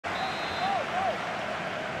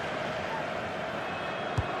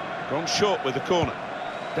Gone short with the corner.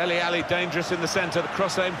 Dele Alli dangerous in the centre, the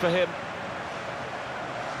cross aim for him.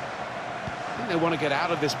 I think they want to get out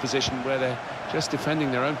of this position where they're just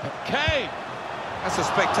defending their own... Kane! That's a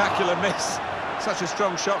spectacular miss. Such a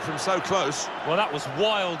strong shot from so close. Well, that was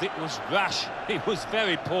wild, it was rash, it was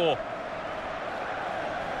very poor.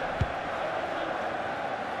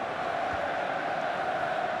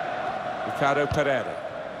 Ricardo Pereira.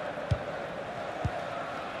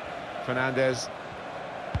 Fernandez.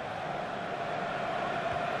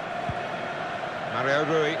 Mario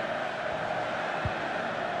Rui.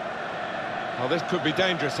 Well, this could be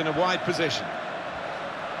dangerous in a wide position.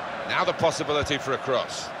 Now the possibility for a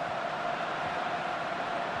cross.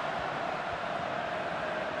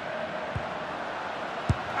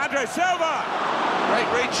 Andre Silva! Great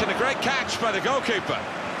reach and a great catch by the goalkeeper.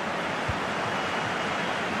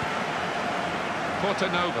 Porto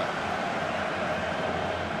Nova.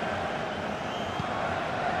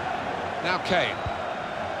 Now Kane.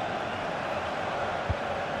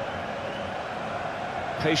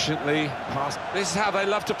 Patiently past. This is how they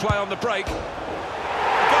love to play on the break. Goal!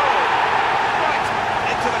 Right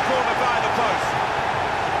into the corner by the post.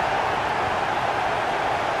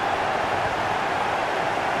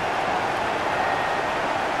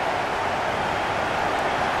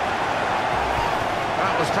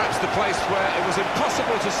 That was perhaps the place where it was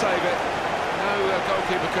impossible to save it. No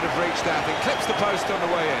goalkeeper could have reached that. It clips the post on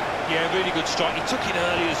the way in. Yeah, really good strike. He took it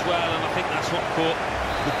early as well, and I think that's what caught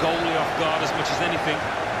the goalie off guard as much as anything.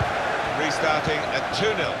 Restarting at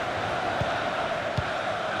 2-0.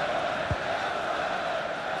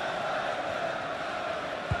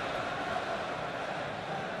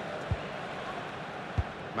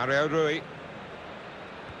 Mario Rui.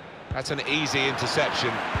 That's an easy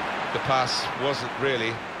interception. The pass wasn't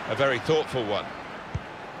really a very thoughtful one.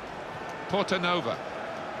 Porto Nova.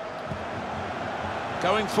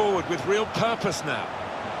 Going forward with real purpose now.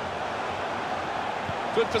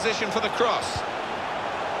 Good position for the cross.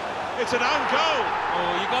 It's an own goal.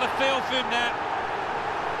 Oh, you got a feel for him now.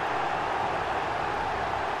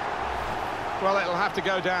 Well, it'll have to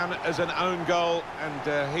go down as an own goal,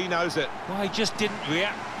 and he knows it. Well, he just didn't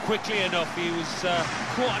react quickly enough. He was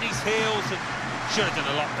caught on his heels and should have done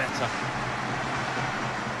a lot better.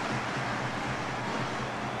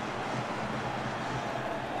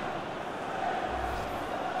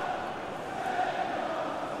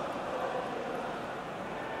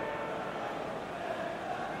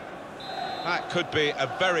 That could be a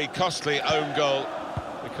very costly own goal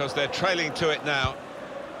because they're trailing to it now.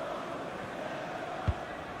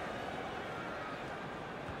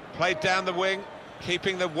 Played down the wing,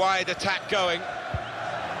 keeping the wide attack going.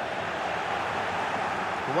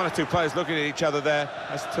 One or two players looking at each other there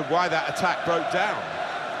as to why that attack broke down.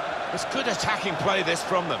 It's good attacking play, this,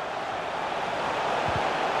 from them.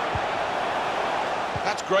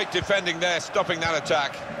 That's great defending there, stopping that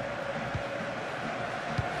attack.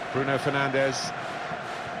 Bruno Fernandes.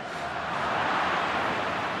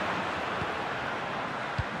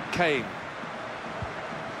 Kane.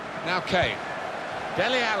 Now Kane.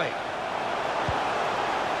 Dele Alli.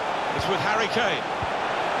 It's with Harry Kane.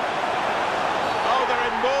 Oh, they're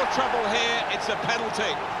in more trouble here. It's a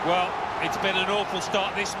penalty. Well, it's been an awful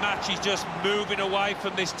start this match. He's just moving away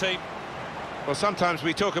from this team. Well, sometimes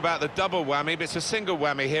we talk about the double whammy, but it's a single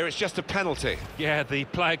whammy here. It's just a penalty. Yeah, the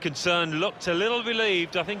player concerned looked a little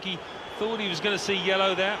relieved. I think he thought he was going to see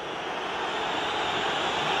yellow there.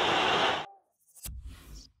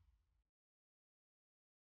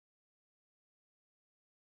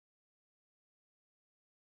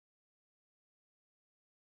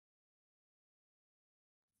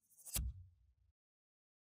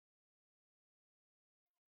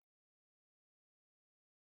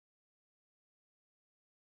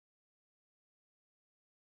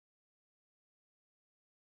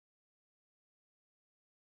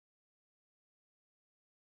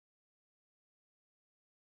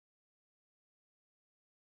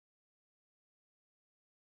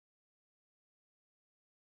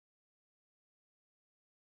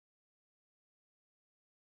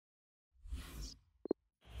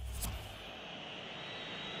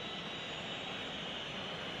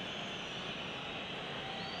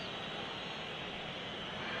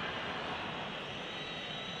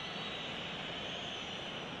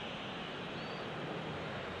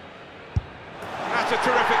 That's a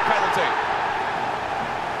terrific penalty.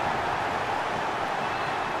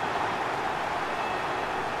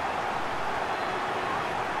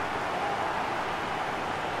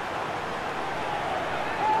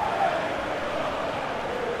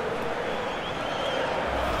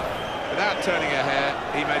 Without turning a hair,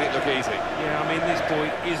 he made it look easy. Yeah, I mean, this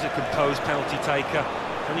boy is a composed penalty taker.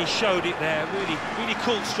 and he showed it there. Really, really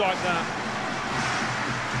cool strike that.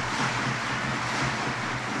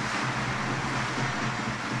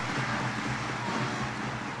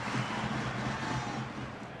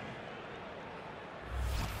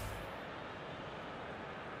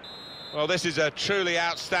 Well, this is a truly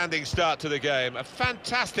outstanding start to the game. A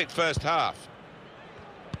fantastic first half.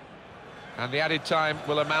 And the added time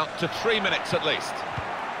will amount to 3 minutes at least.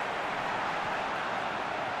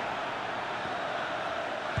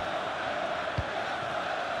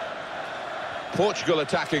 Portugal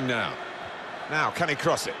attacking now. Now, can he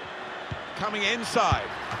cross it? Coming inside.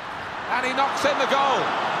 And he knocks in the goal.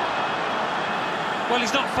 Well,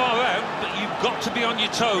 he's not far out, but you've got to be on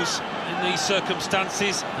your toes in these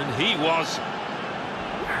circumstances, and he was.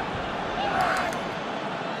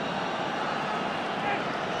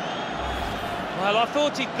 Well, I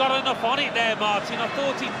thought he'd got enough on it there, Martin. I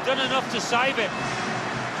thought he'd done enough to save it.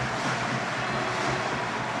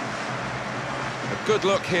 A good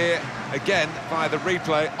look here, again, by the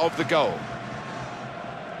replay of the goal.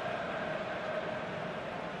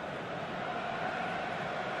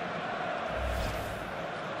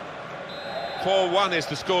 "4-1 is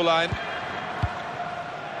the scoreline.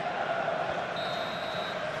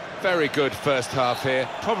 Very good first half here,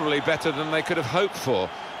 probably better than they could have hoped for.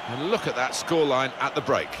 And look at that scoreline at the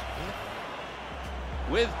break.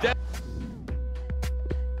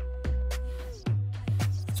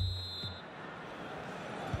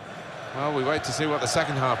 Well, we wait to see what the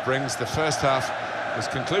second half brings. The first half was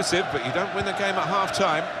conclusive, but you don't win the game at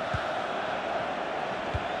half-time.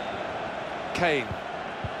 Kane.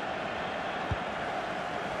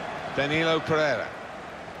 Danilo Pereira.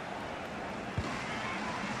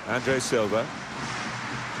 Andre Silva.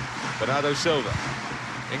 Bernardo Silva.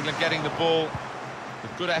 England getting the ball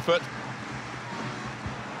with good effort.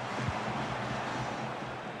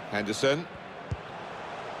 Henderson.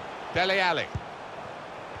 Dele Alli.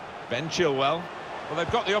 Ben Chilwell. Well, they've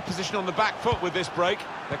got the opposition on the back foot with this break.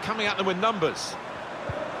 They're coming at them with numbers.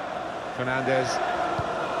 Fernandes.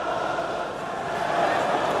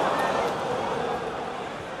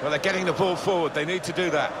 Well, they're getting the ball forward. They need to do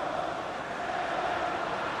that.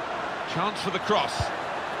 Chance for the cross.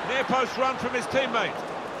 Near post run from his teammate.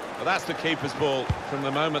 Well, that's the keeper's ball from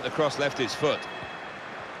the moment the cross left his foot.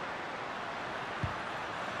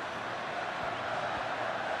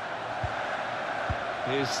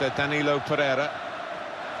 Here's Danilo Pereira.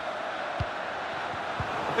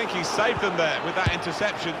 I think he saved them there with that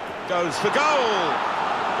interception. Goes for goal!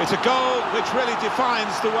 It's a goal which really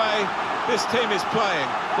defines the way this team is playing.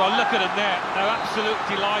 Well, look at them there. They're absolutely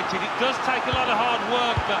delighted. It does take a lot of hard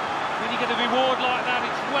work, but when you get a reward like that,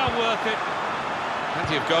 it's well worth it.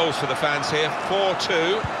 Plenty of goals for the fans here.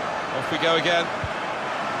 4-2. Off we go again.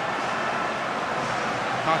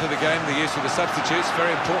 Part of the game, the use of the substitutes.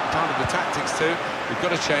 Very important part of the tactics too. We've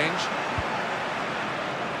got to change.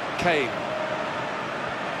 Kane.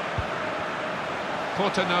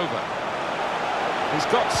 Portanova. He's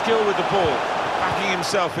got skill with the ball, backing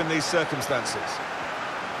himself in these circumstances.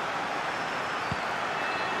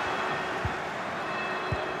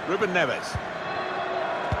 Ruben Neves.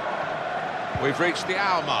 We've reached the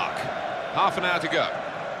hour mark. Half an hour to go.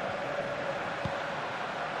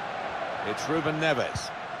 It's Ruben Neves.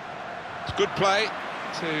 It's good play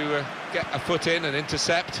to get a foot in and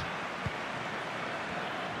intercept.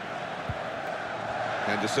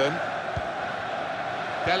 Henderson.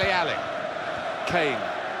 Dele Alli. Kane.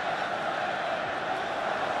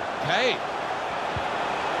 Kane.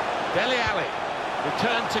 Dele Alli.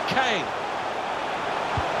 Return to Kane.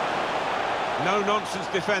 No-nonsense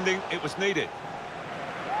defending, it was needed.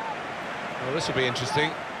 Well, this will be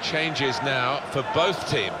interesting. Changes now for both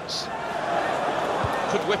teams.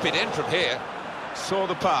 Could whip it in from here. Saw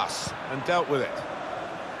the pass and dealt with it.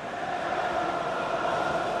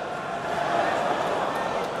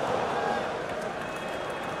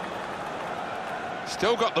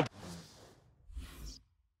 Still got the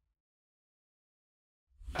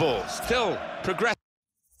ball. Still progressing.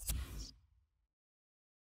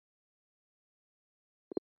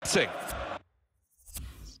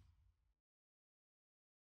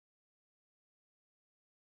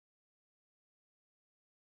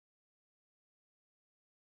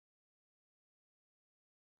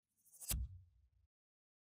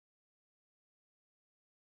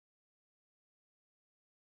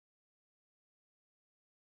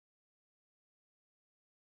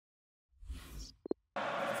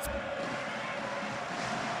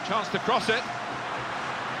 Chance to cross it.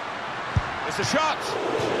 It's a shot,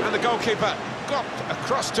 and the goalkeeper got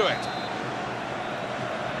across to it.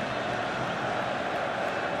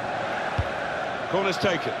 Corner's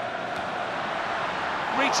taken.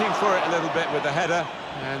 reaching for it a little bit with the header,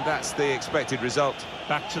 and that's the expected result.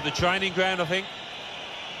 Back to the training ground, I think.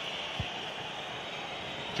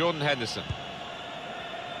 Jordan Henderson.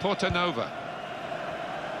 Portanova.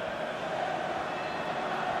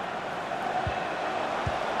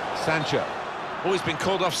 Sancho. Oh, he's been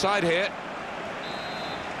called offside here.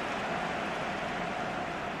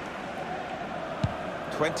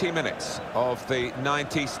 "20 minutes of the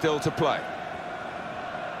 90 still to play.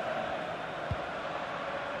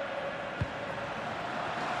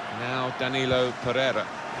 Now Danilo Pereira.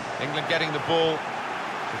 England getting the ball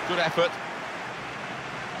with good effort.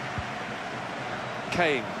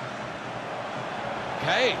 Kane.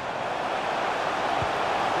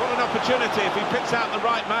 What an opportunity if he picks out the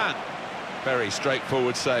right man. Very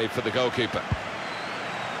straightforward save for the goalkeeper.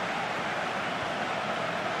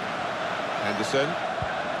 Henderson.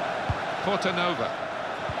 Portanova.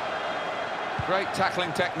 Great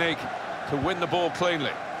tackling technique to win the ball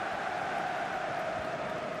cleanly.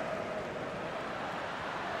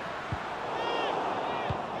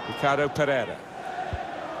 Ricardo Pereira.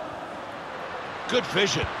 Good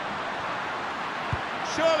vision.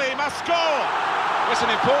 Surely he must score! It's an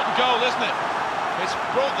important goal, isn't it? It's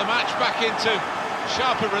brought the match back into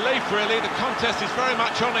sharper relief, really. The contest is very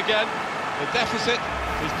much on again. The deficit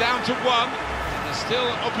is down to 1. And there's still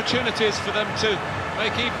opportunities for them to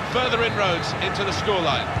make even further inroads into the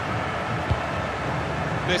scoreline.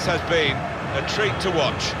 This has been a treat to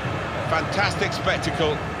watch. A fantastic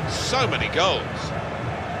spectacle. So many goals.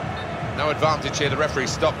 No advantage here. The referee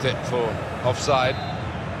stopped it for offside.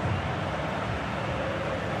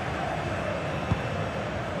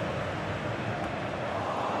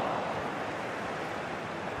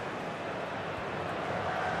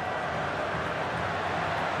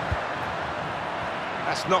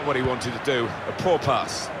 That's not what he wanted to do. A poor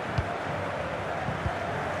pass.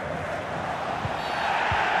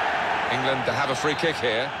 England to have a free kick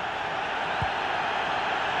here.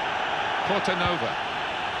 Portanova.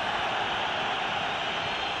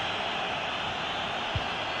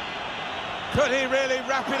 Could he really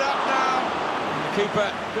wrap it up now? The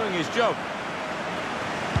keeper doing his job.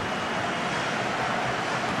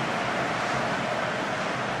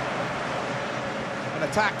 An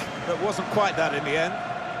attack that wasn't quite that in the end.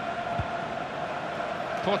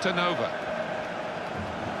 Portanova.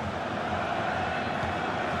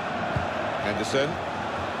 Henderson.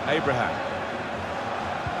 Abraham.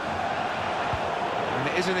 And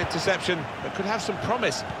it is an interception that could have some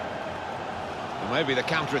promise. Well, maybe the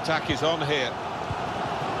counter-attack is on here.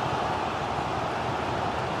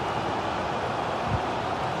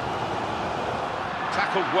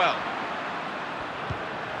 Tackled well.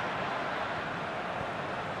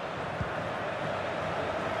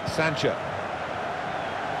 Sancho.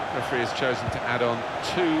 Referee has chosen to add on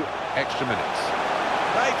 2 extra minutes.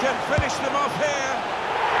 They can finish them off here,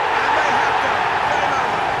 and they have done. Game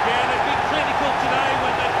over. Yeah, they've been clinical today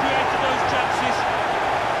when they've created those chances.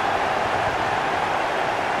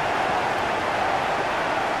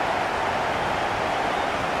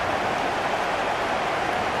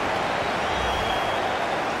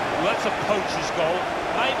 Well, that's a poacher's goal.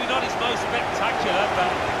 Maybe not his most spectacular,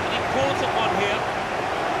 but an important one here.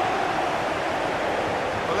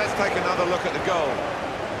 Well, let's take another look at the goal.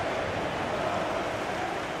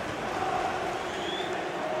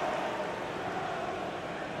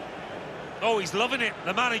 Oh, he's loving it,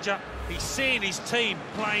 the manager. He's seeing his team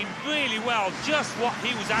playing really well, just what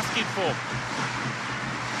he was asking for.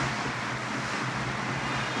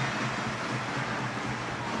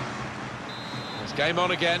 It's game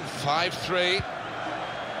on again, 5-3.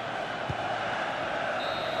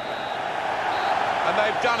 And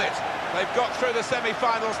they've done it. They've got through the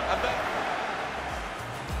semi-finals and they...